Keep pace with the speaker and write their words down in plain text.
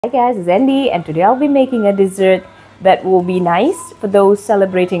Hi guys, it's Andy and today I'll be making a dessert that will be nice for those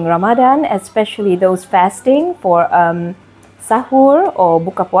celebrating Ramadan, especially those fasting for sahur or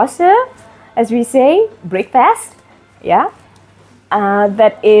buka puasa, as we say, breakfast. Yeah,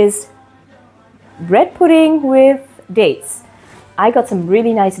 that is bread pudding with dates. I got some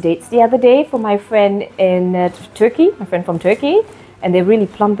really nice dates the other day for my friend in Turkey, my friend from Turkey, and they're really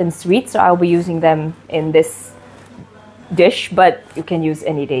plump and sweet, so I'll be using them in this dish, but you can use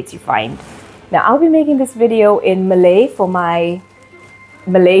any dates you find. Now I'll be making this video in Malay for my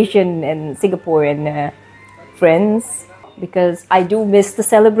Malaysian and Singaporean friends because I do miss the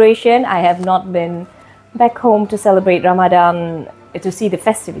celebration. I have not been back home to celebrate Ramadan, to see the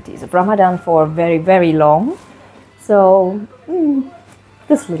festivities of Ramadan for very long. So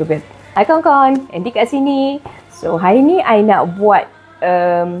just a little bit. Hai kawan-kawan, Andy kat sini. So hari ni I nak buat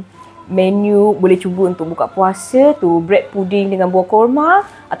menu boleh cuba untuk buka puasa tu, bread pudding dengan buah korma,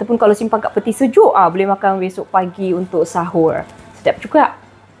 ataupun kalau simpan kat peti sejuk boleh makan besok pagi untuk sahur. Sedap juga.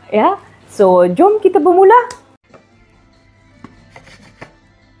 Ya. So jom kita bermula.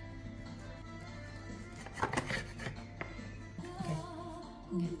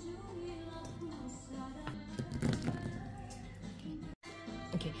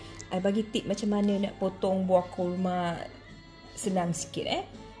 Okay. I bagi tip macam mana nak potong buah korma senang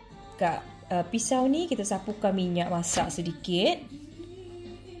sikit Kat pisau ni kita sapukan minyak masak sedikit.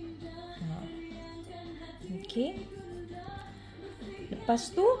 Okey. Lepas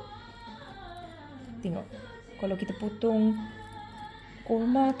tu tengok, kalau kita potong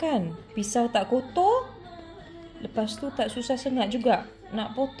korma kan, pisau tak kotor. Lepas tu tak susah sengat juga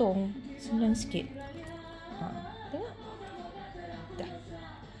nak potong, senang sikit. Tengok. Dah.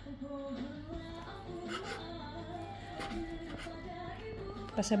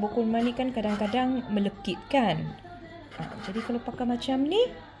 Pasal buah korma ni kan kadang-kadang melekit kan. Jadi kalau pakai macam ni,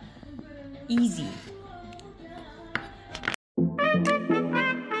 easy.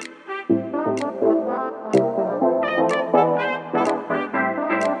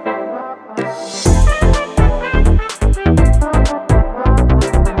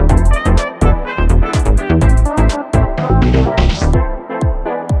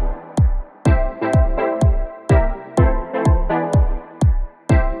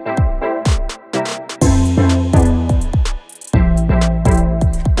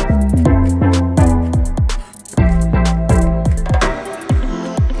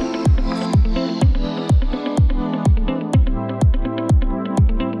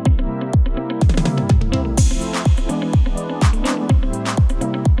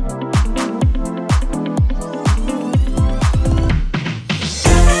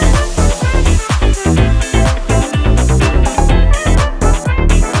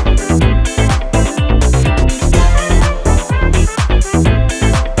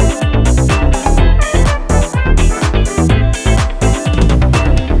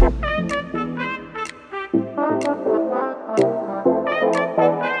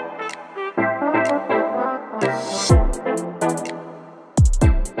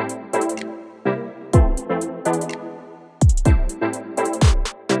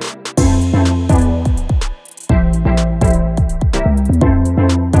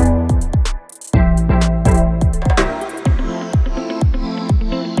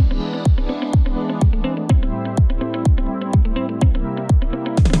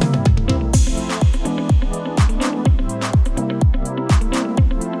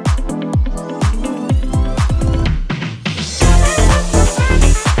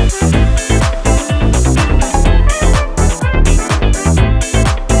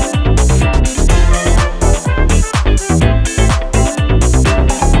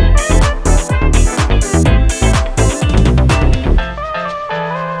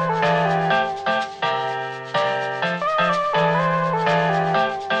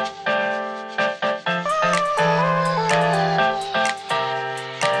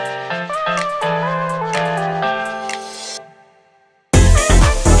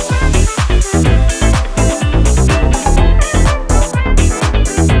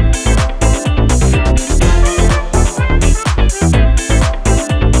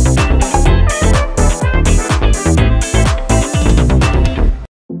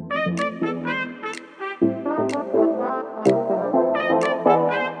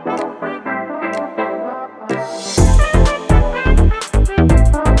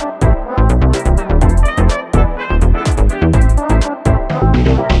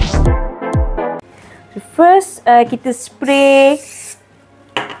 First, kita spray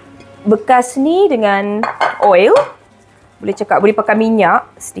bekas ni dengan oil. Boleh pakai minyak,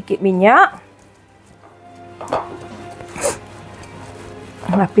 sedikit minyak.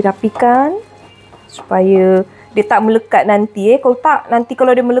 rapi-rapikan supaya dia tak melekat nanti. Kalau tak, nanti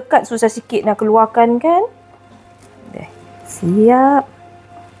kalau dia melekat susah sikit nak keluarkan kan. Siap.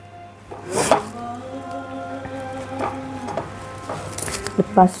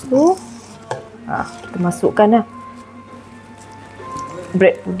 Lepas tu kita masukkan lah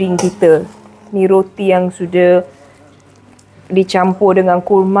bread pudding kita. Ni roti yang sudah dicampur dengan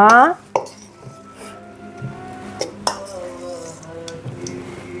korma.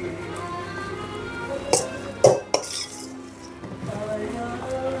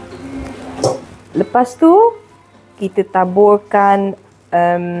 Lepas tu kita taburkan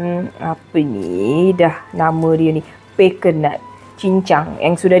apa ni, dah nama dia ni, pecan nut, cincang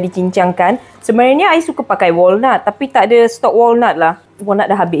yang sudah dicincangkan. Sebenarnya I suka pakai walnut tapi tak ada stok walnut lah. Walnut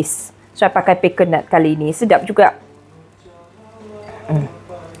dah habis. So I pakai pecan nut kali ni. Sedap juga.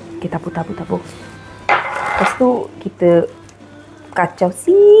 Kita tabur. Lepas tu kita kacau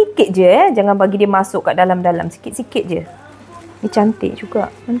sikit je Jangan bagi dia masuk kat dalam-dalam. Sikit-sikit je. Ni cantik juga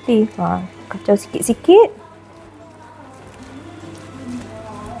nanti. Kacau sikit-sikit.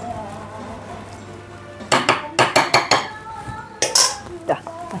 Dah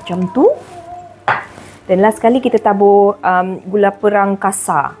macam tu. Dan last sekali kita tabur gula perang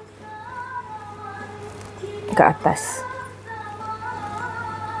kasar ke atas.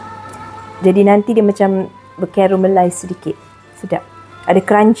 Jadi nanti dia macam bercaramelize sedikit. Sedap. Ada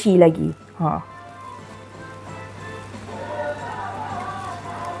crunchy lagi.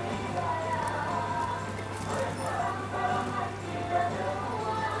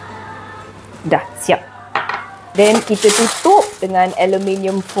 Dah siap. Then kita tutup dengan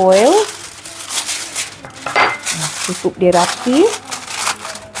aluminium foil. Tutup dia rapi.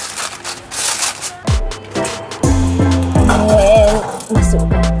 Dan masuk.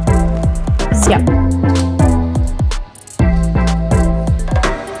 Siap.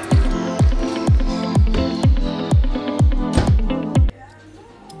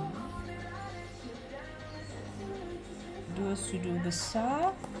 Dua sudu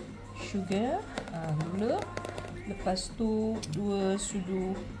besar sugar, gula. Lepas tu 2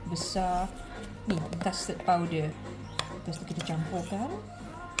 sudu besar ni custard powder. Lepas tu kita campurkan.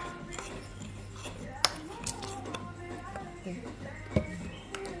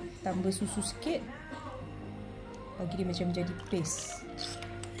 Tambah susu sikit. Bagi dia macam jadi paste.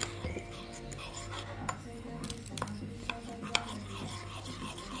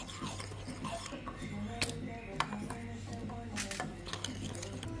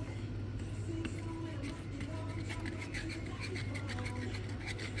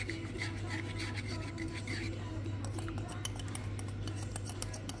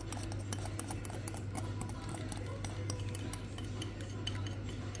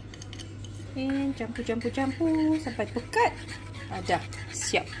 And campur sampai pekat. Dah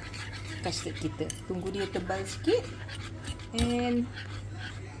siap custard kita. Tunggu dia tebal sikit. And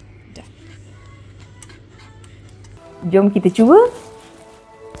dah. Jom kita cuba.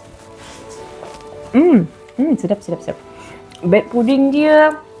 Sedap. Bread pudding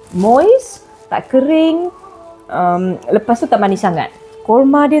dia moist, tak kering. Lepas tu tak manis sangat.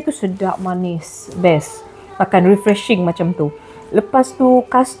 Korma dia tu sedap manis. Best. Makan refreshing macam tu. Lepas tu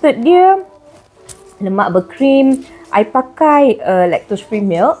custard dia lemak berkrim. I pakai lactose free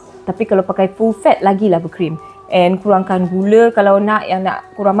milk. Tapi kalau pakai full fat lagilah berkrim. And kurangkan gula kalau nak yang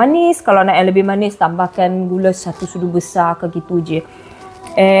nak kurang manis. Kalau nak yang lebih manis tambahkan gula 1 sudu besar ke gitu je.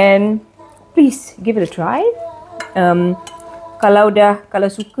 And please give it a try. Kalau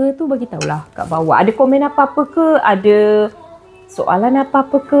suka tu bagi tahulah kat bawah. Ada komen apa-apa ke? Ada soalan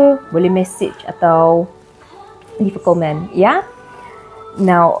apa-apa ke? Boleh message atau leave a comment, ya.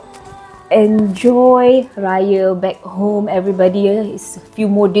 Now enjoy Raya back home everybody. It's a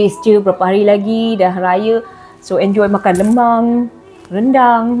few more days je, berapa hari lagi dah Raya. So enjoy makan lemang,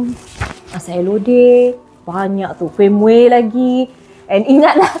 rendang, sayur lodeh, banyak tu, kuih muih lagi. And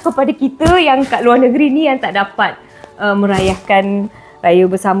ingatlah kepada kita yang kat luar negeri ni yang tak dapat merayakan Raya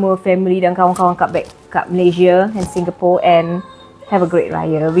bersama family dan kawan-kawan kat Malaysia and Singapore, and have a great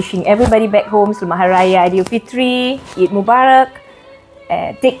Raya. Wishing everybody back home selamat Hari Raya Aidilfitri, Eid Mubarak.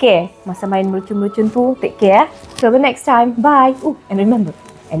 Take care. Masa main melucun-melucun tu, take care. Till the next time. Bye. And remember,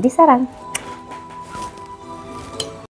 and di sarang.